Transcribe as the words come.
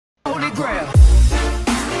Holy Grail.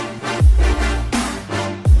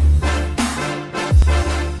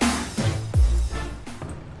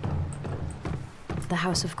 The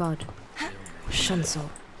house of God. Shunsel,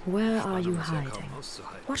 where are you hiding?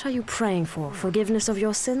 What are you praying for? Forgiveness of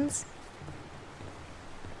your sins?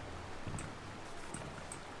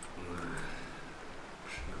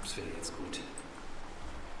 Schnaps wäre jetzt gut.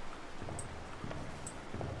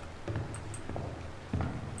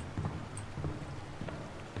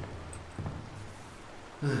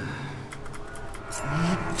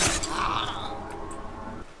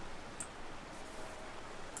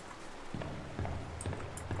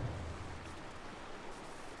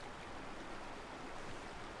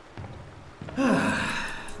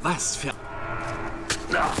 Was für...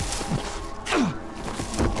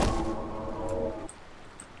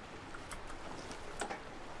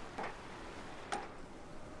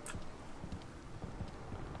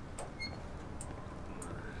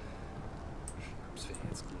 Schnaps wäre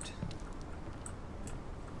jetzt gut.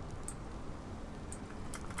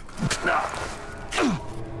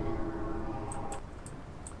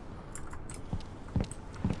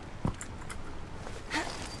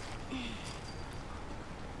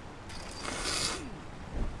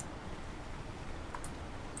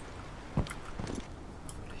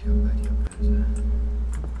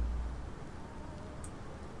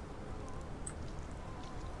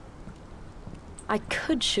 I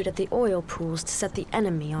could shoot at the oil pools to set the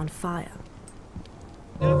enemy on fire.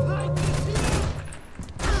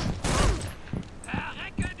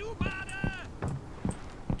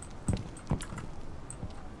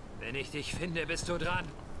 Wenn ich dich finde, bist du dran.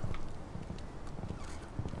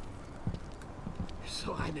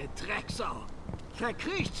 So eine Drecksau.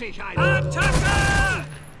 Verkriecht sich ein. Attacke!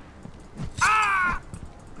 Ah!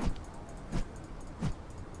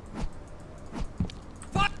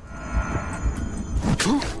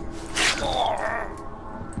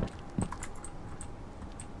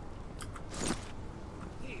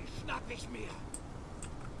 Die schnapp ich mir.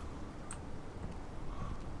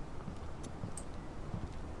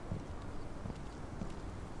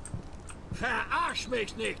 Verarsch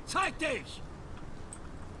mich nicht. Zeig dich.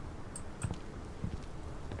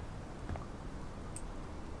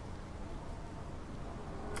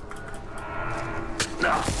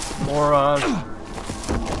 Moron.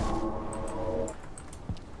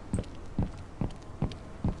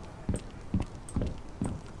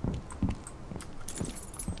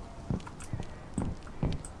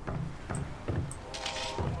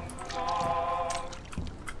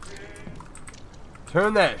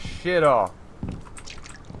 Turn that shit off.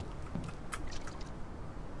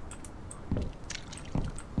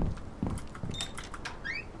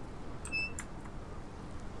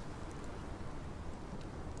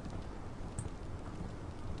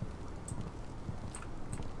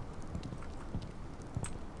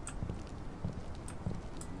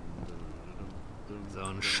 So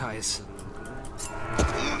ein Scheiß.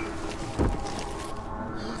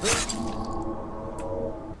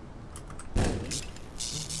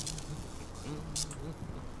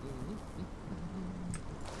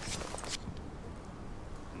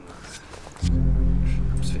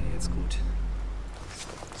 Schnaps wäre jetzt gut.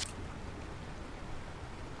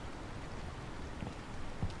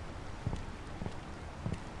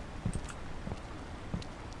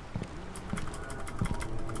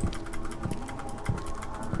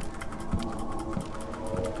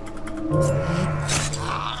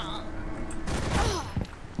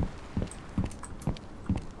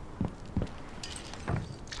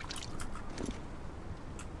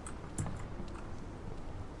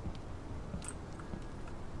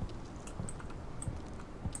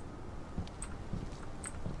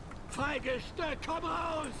 Feiges Stück, komm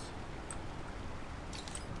raus!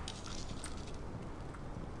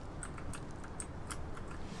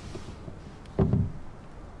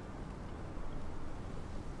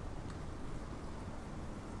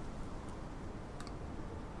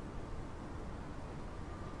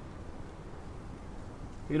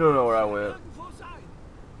 You don't know where I went. Irgendwo sein.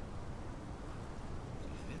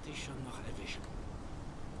 Ich werde dich schon noch erwischen.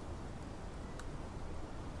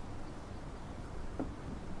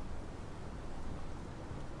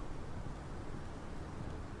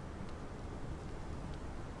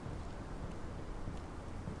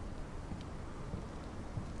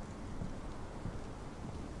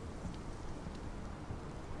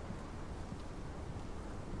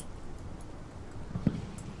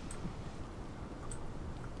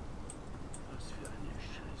 Was für eine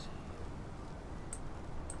Scheiße.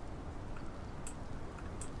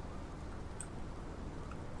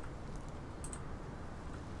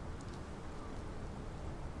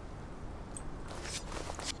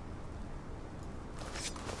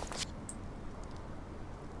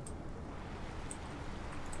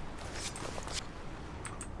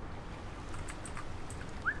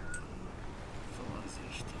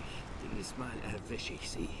 erwische ich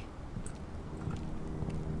sie.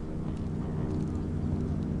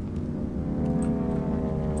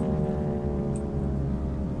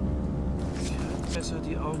 Ja, besser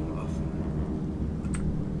die Augen offen.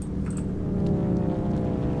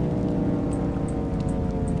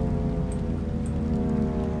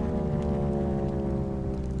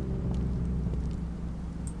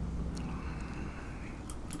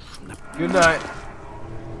 Good night.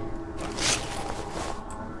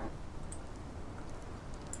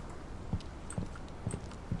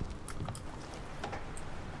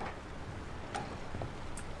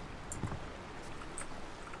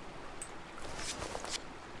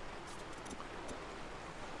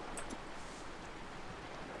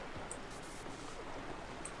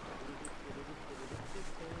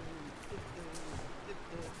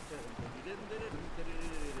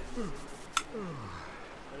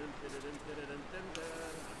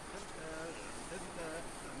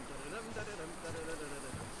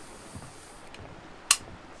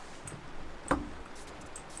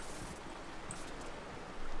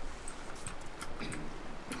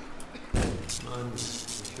 Mann,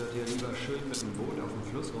 ich würde dir lieber schön mit dem Boot auf dem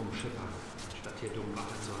Fluss rumschippern, anstatt hier dumm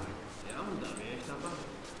Wache zu halten. Ja, und da wäre ich dabei.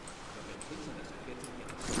 Aber wenn Prinzen das erfährt, sind die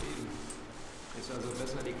Eben. Ist also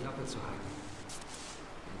besser, die Klappe zu halten.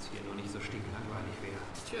 Wenn es hier nur nicht so stinklangweilig wäre.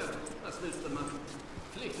 Tja, was willst du machen?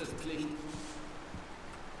 Pflicht ist Pflicht.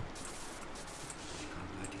 Ich kann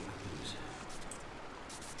bald die Ablöse.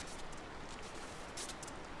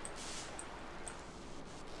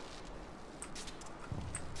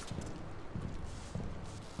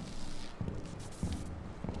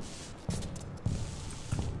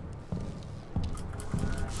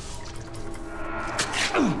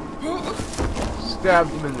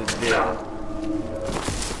 Stabbed him in the dick.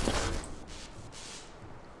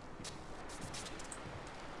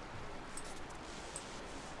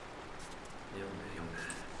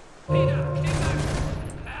 Wieder, Kinder!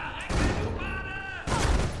 Verreckte Humane!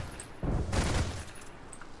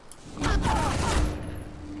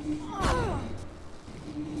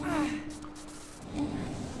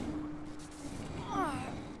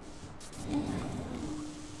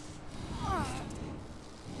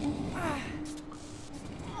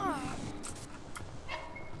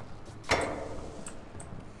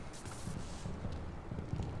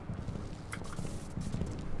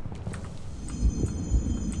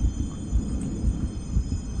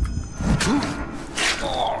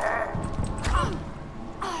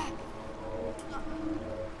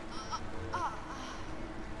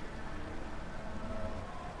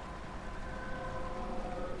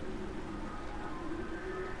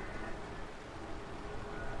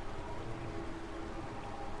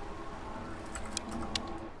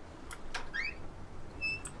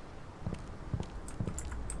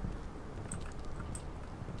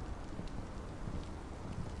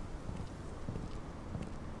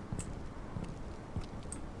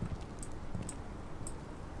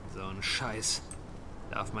 So ein Scheiß.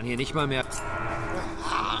 Darf man hier nicht mal mehr...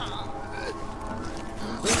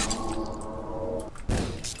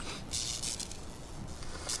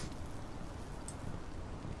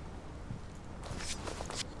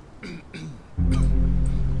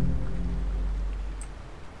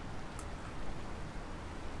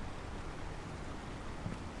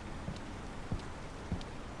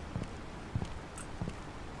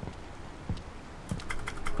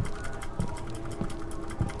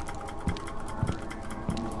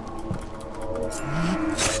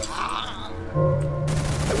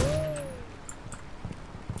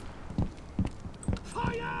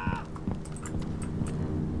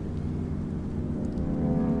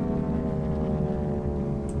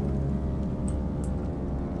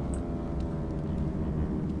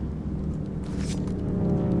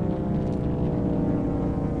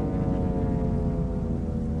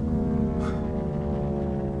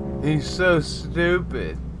 He's so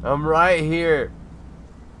stupid. I'm right here.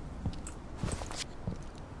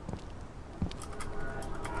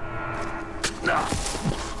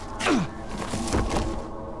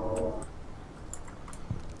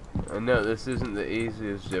 I know this isn't the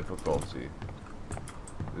easiest difficulty.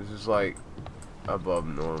 This is like above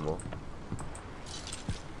normal.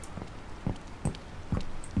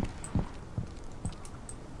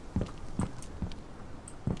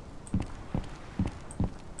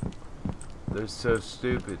 They're so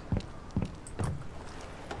stupid.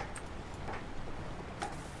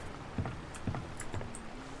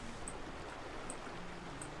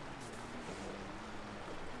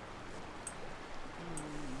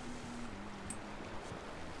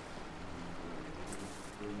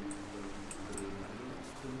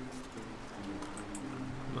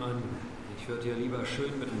 Mann, ich würde ja lieber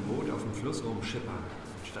schön mit dem Boot auf dem Fluss rumschippern,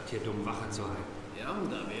 statt hier dumm Wache zu halten. Ja,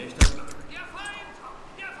 da wäre ich dann. Der Feind!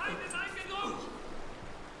 Der Feind ist eingedrungen!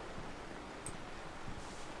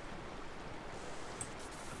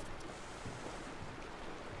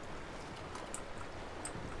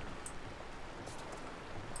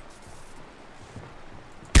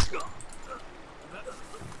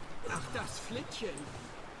 Ach, das Flittchen!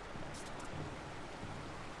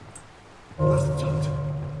 Was tut?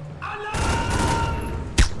 Alarm!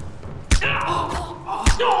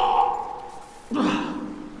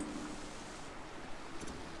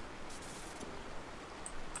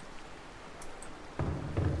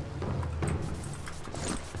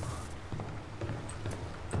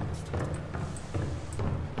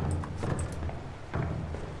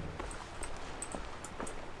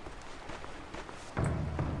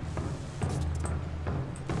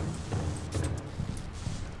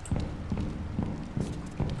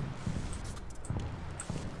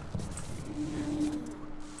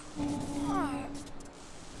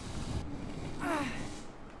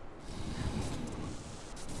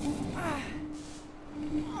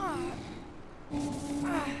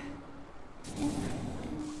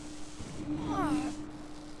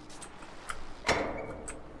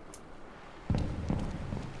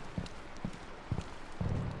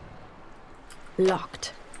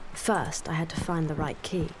 Locked. First, I had to find the right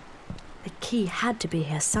key. The key had to be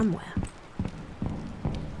here somewhere.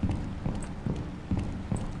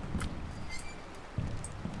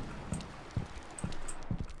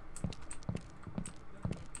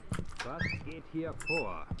 Was geht hier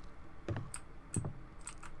vor?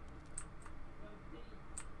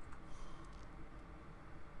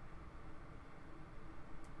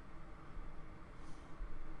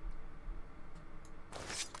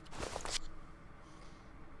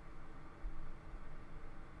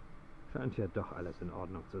 Scheint ja doch alles in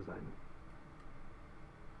Ordnung zu sein.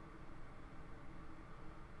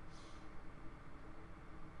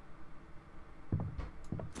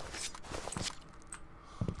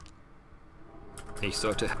 Ich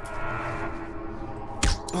sollte...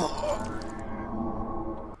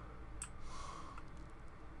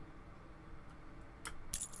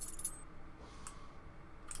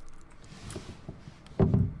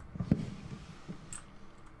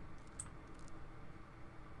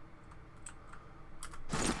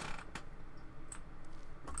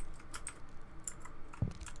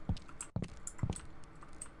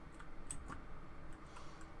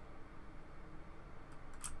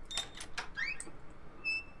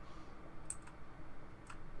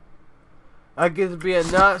 I get to be a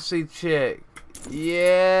Nazi chick.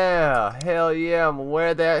 Yeah, hell yeah, I'm gonna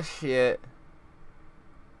wear that shit.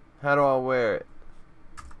 How do I wear it?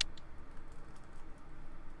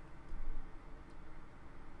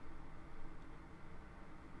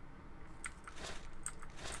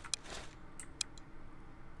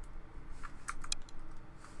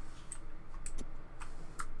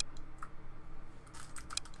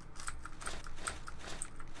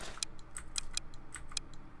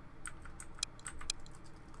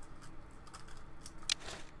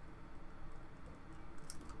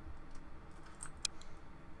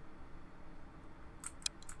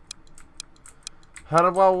 How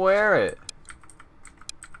do I wear it?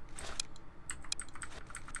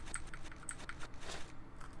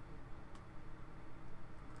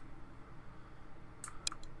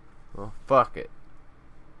 Well, fuck it.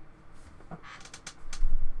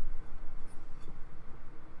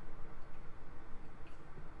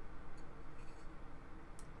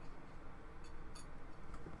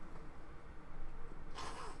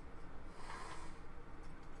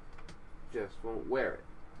 Just won't wear it.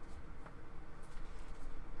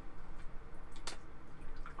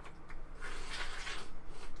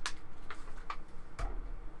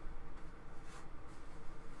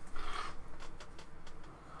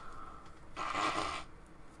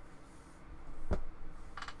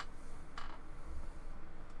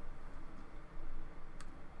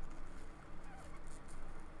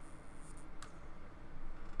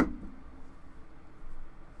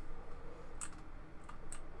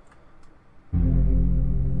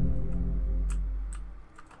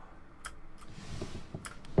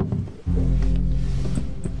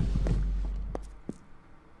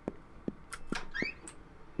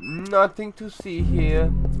 Nothing to see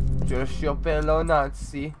here, just your fellow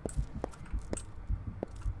Nazi.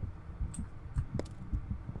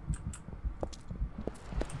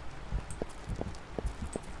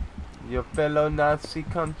 Your fellow Nazi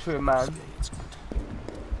countryman,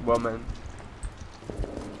 woman.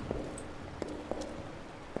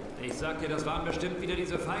 Ich sag dir, das waren bestimmt wieder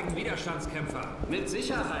diese feigen Widerstandskämpfer. Mit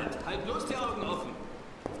Sicherheit. Halt bloß die Augen offen.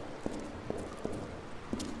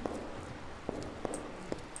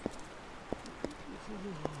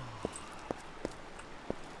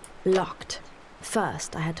 Locked.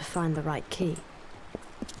 First, I had to find the right key.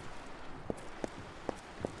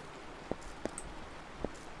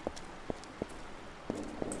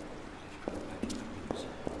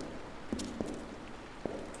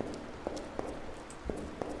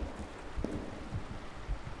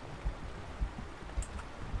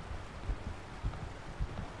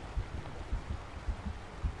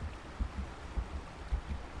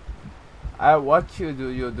 I watch you do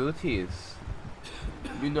your duties.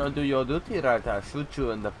 You not do your duty right, I shoot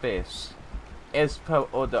you in the face. As per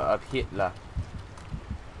order of Hitler.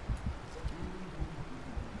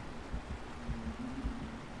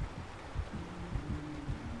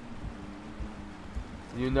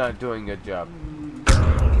 You're not doing a job.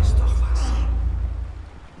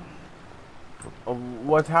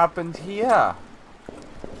 What happened here?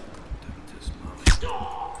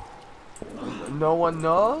 No one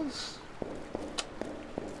knows?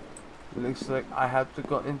 Looks like I have to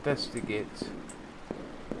go investigate.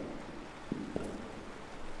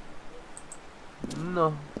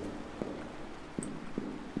 No.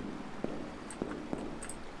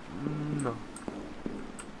 No.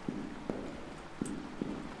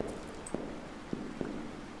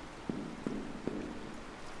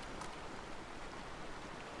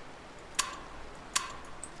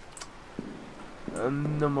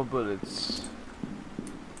 No more bullets.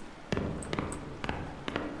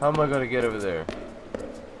 How am I gonna get over there?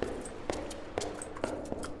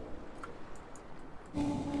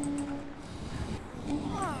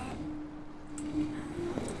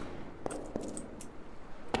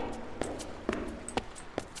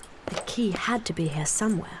 The key had to be here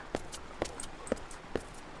somewhere.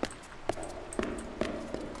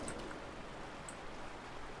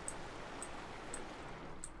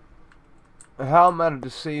 How am I to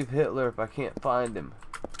deceive Hitler if I can't find him?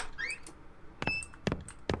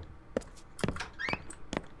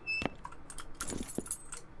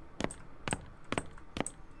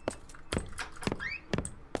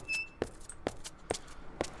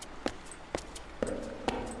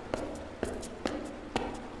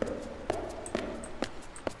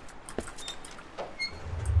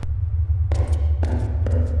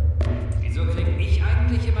 Wieso krieg ich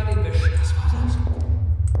eigentlich immer den Wisch? Das war das.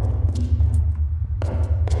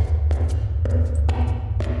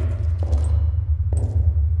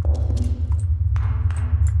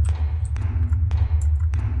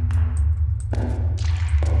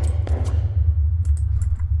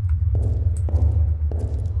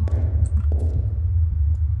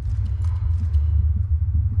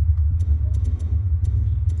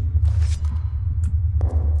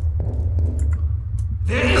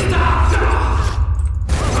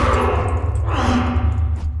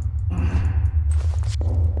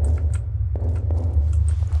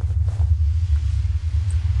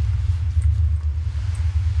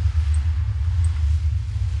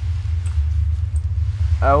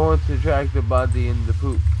 I want to drag the body in the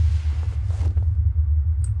poop.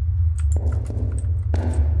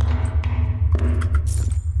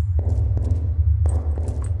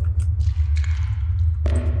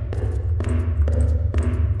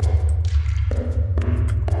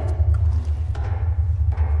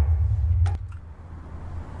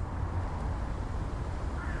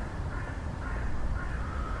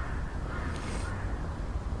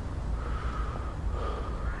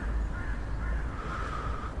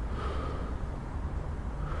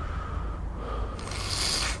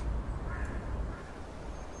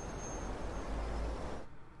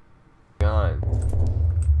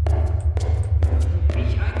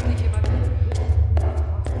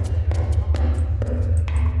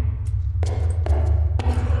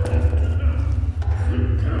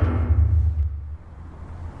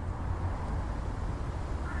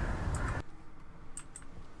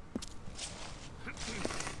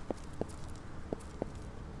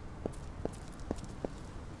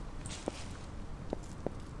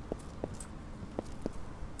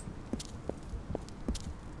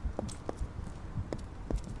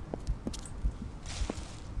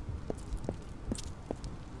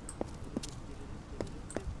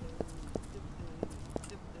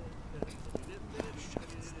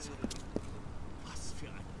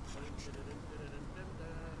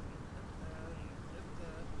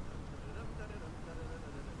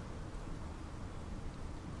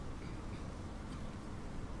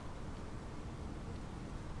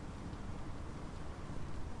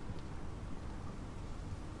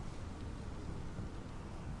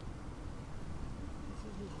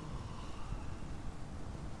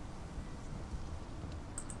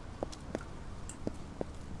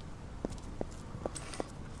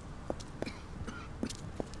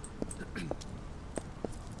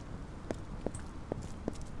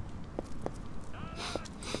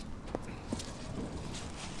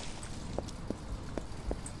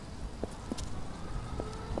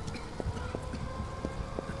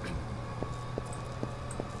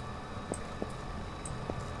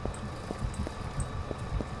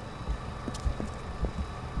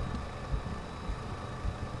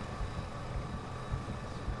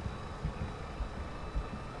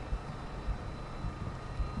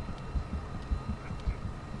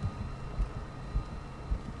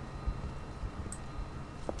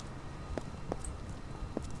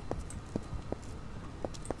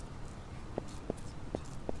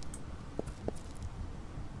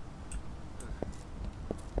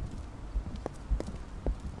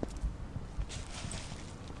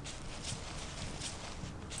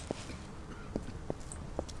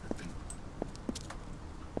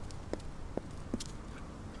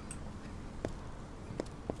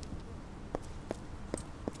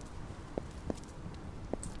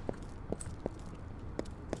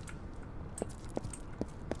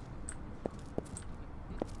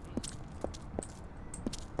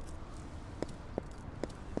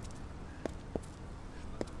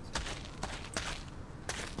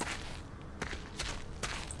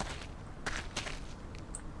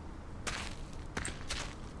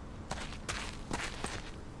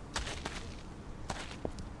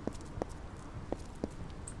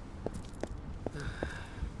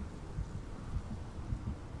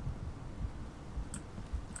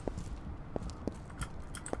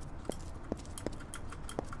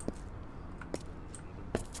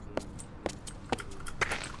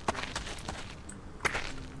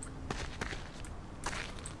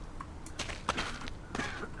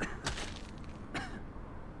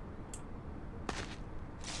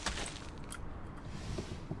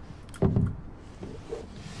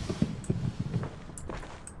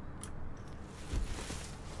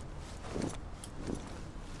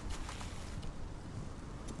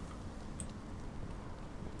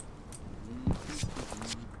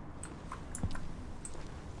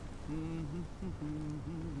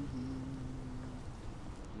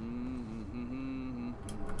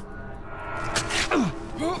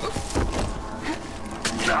 Mein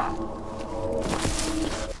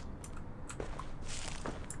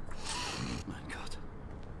Gott.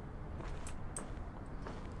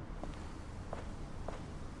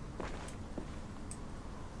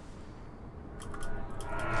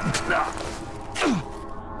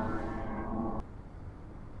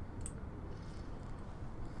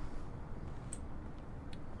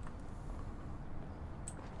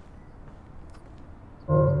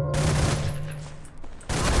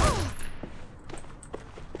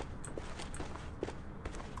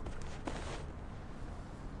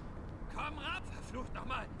 Komm ran, verflucht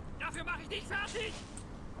nochmal! Dafür mache ich dich fertig!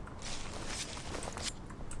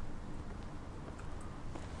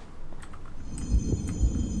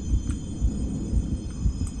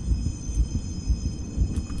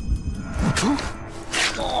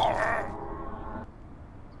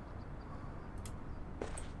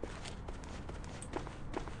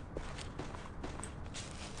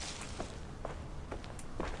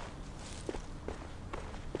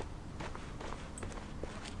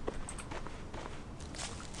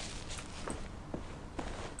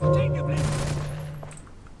 Stehen geblieben!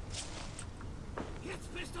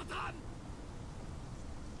 Jetzt bist du dran!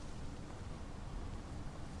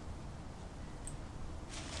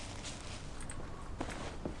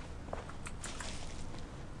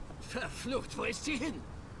 Verflucht, wo ist sie hin?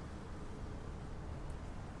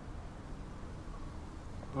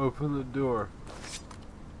 Open the door.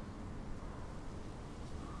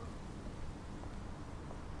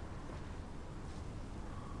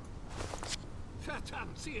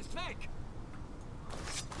 Verdammt, sie ist weg!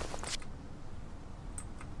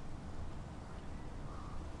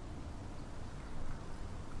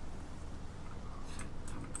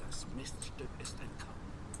 Verdammt, das Miststück ist entkommen.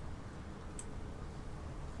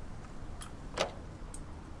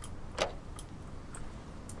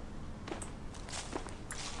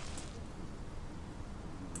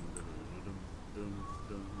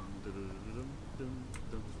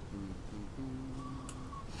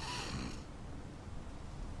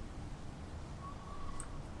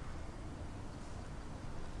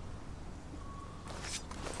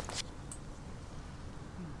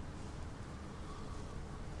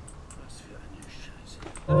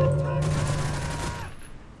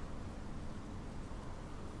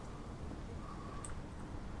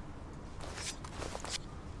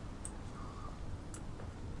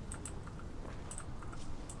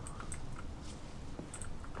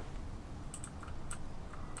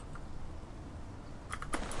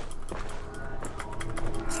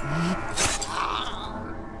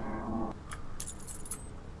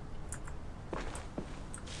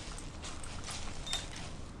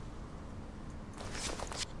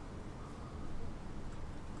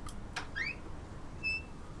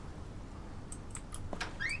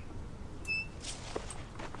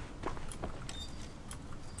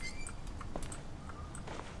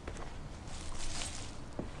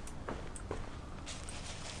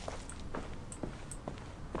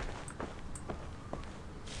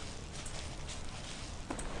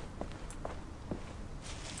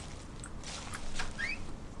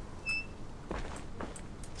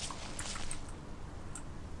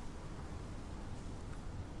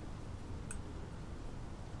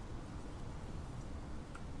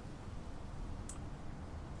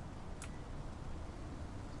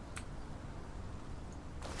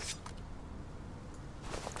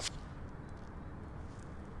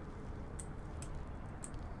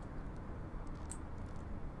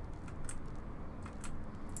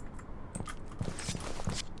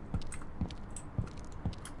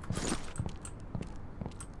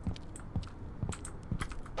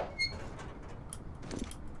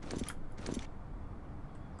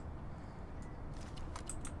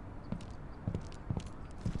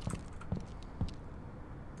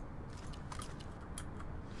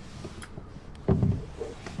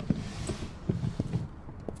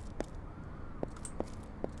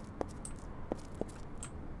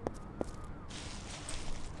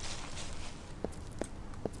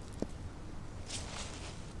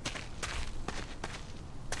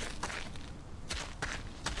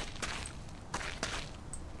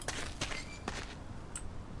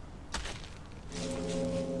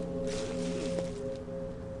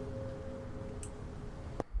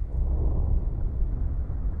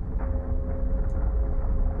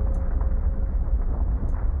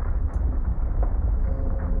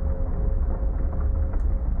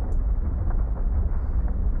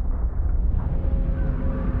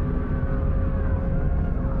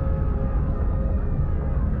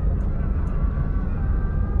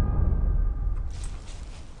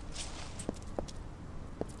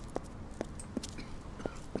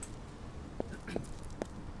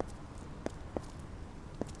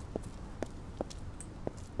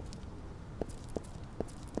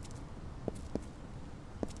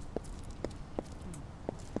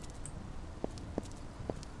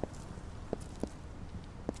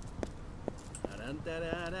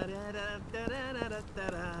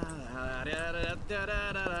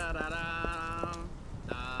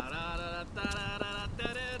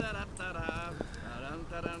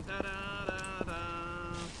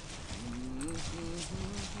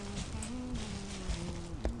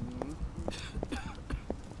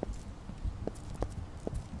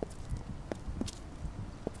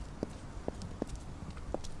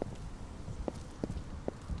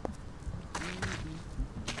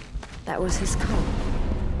 That was his car,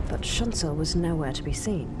 but Schunzel was nowhere to be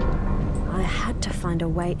seen. I had to find a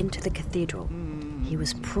way into the cathedral. He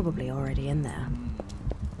was probably already in there.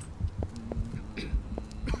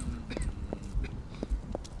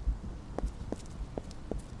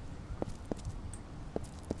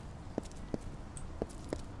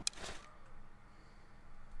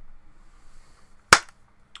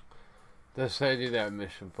 That's how you do that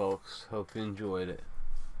mission, folks. Hope you enjoyed it.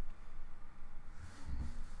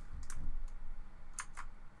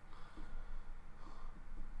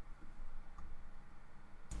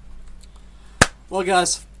 Well,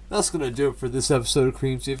 guys, that's going to do it for this episode of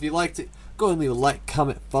CreamTV. If you liked it, go ahead and leave a like,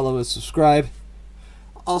 comment, follow, and subscribe.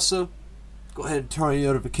 Also, go ahead and turn on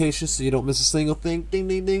your notifications so you don't miss a single thing. Ding,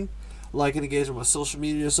 ding, ding. Like and engage with my social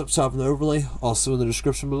media up top in the overlay, also in the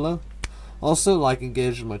description below. Also, like and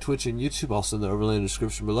engage with my Twitch and YouTube, also in the overlay in the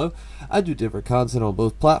description below. I do different content on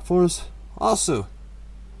both platforms. Also,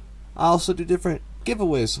 I also do different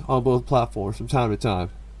giveaways on both platforms from time to time.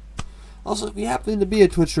 Also, if you happen to be a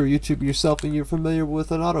Twitcher or YouTuber yourself and you're familiar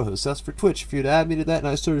with an auto host, that's for Twitch. If you'd add me to that and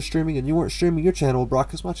I started streaming and you weren't streaming, your channel will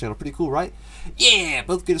broadcast my channel. Pretty cool, right? Yeah,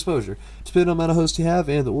 both get exposure, depending on the amount of hosts you have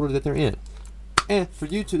and the order that they're in. And for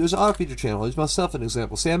YouTube, there's an auto feature channel. I'll use myself an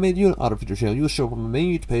example. Say I made you an auto feature channel. You will show up on my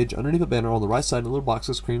main YouTube page underneath a banner on the right side in a little box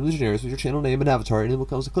that says Cream Legionaries with your channel name and avatar, and then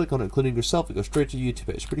comes to click on it, including yourself, it goes straight to your YouTube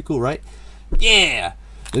page. Pretty cool, right? Yeah!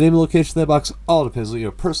 The name and location of that box all depends on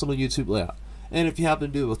your personal YouTube layout. And if you happen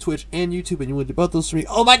to do it with Twitch and YouTube and you want to do both those three,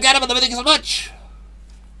 oh my god, I'm thank you so much!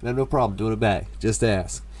 And I have no problem doing it back. Just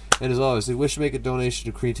ask. And as always, if you wish to make a donation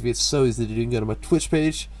to CreamTV, it's so easy to do. You can go to my Twitch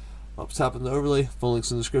page, up top in the overlay, full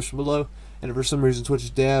links in the description below. And if for some reason Twitch is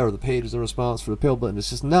down or the page is in response for the pale button,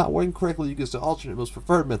 it's just not working correctly, you can use the alternate most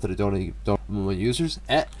preferred method of donating my users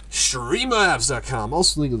at Streamlabs.com.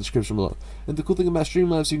 Also link in the description below. And the cool thing about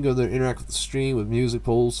Streamlabs, you can go there and interact with the stream, with music,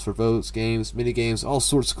 polls, for votes, games, mini games, all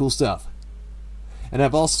sorts of cool stuff. And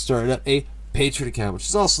I've also started up a Patreon account, which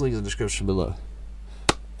is also linked in the description below.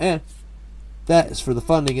 And that is for the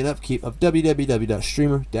funding and upkeep of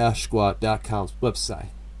www.streamer-squad.com's website.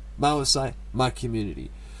 My website, my community.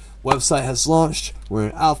 Website has launched. We're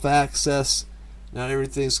in alpha access. Not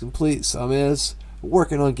everything's complete. Some is. We're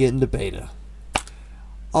working on getting to beta.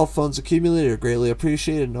 All funds accumulated are greatly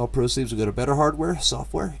appreciated, and all proceeds will go to better hardware,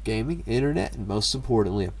 software, gaming, internet, and most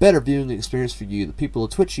importantly, a better viewing experience for you, the people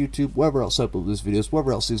of Twitch, YouTube, wherever else upload these videos,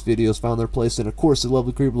 wherever else these videos found their place, and of course the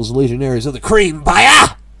lovely creepers and legionaries of the Cream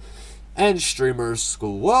Buyer and Streamers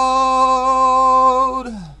Squad.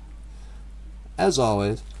 As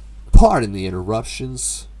always, pardon the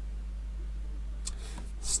interruptions.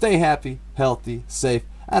 Stay happy, healthy, safe,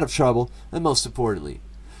 out of trouble, and most importantly,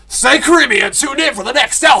 stay creamy and tune in for the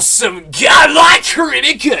next awesome godlike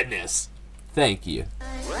creamy goodness. Thank you.